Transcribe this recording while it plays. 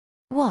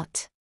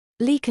What?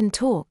 Lee can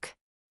talk?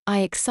 I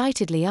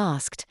excitedly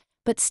asked,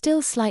 but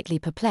still slightly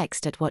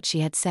perplexed at what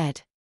she had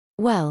said.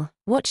 Well,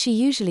 what she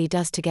usually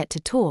does to get to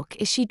talk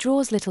is she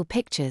draws little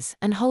pictures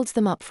and holds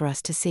them up for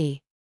us to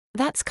see.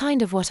 That's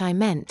kind of what I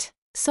meant.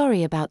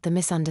 Sorry about the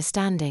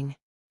misunderstanding.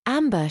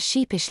 Amber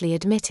sheepishly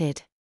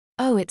admitted.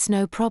 Oh, it's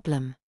no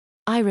problem.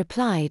 I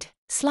replied,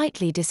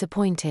 slightly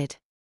disappointed.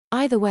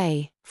 Either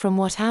way, from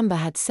what Amber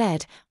had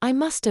said, I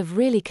must have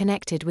really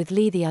connected with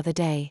Lee the other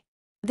day.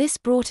 This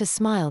brought a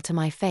smile to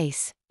my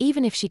face,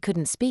 even if she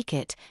couldn't speak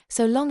it,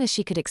 so long as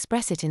she could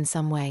express it in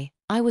some way,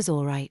 I was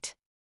all right.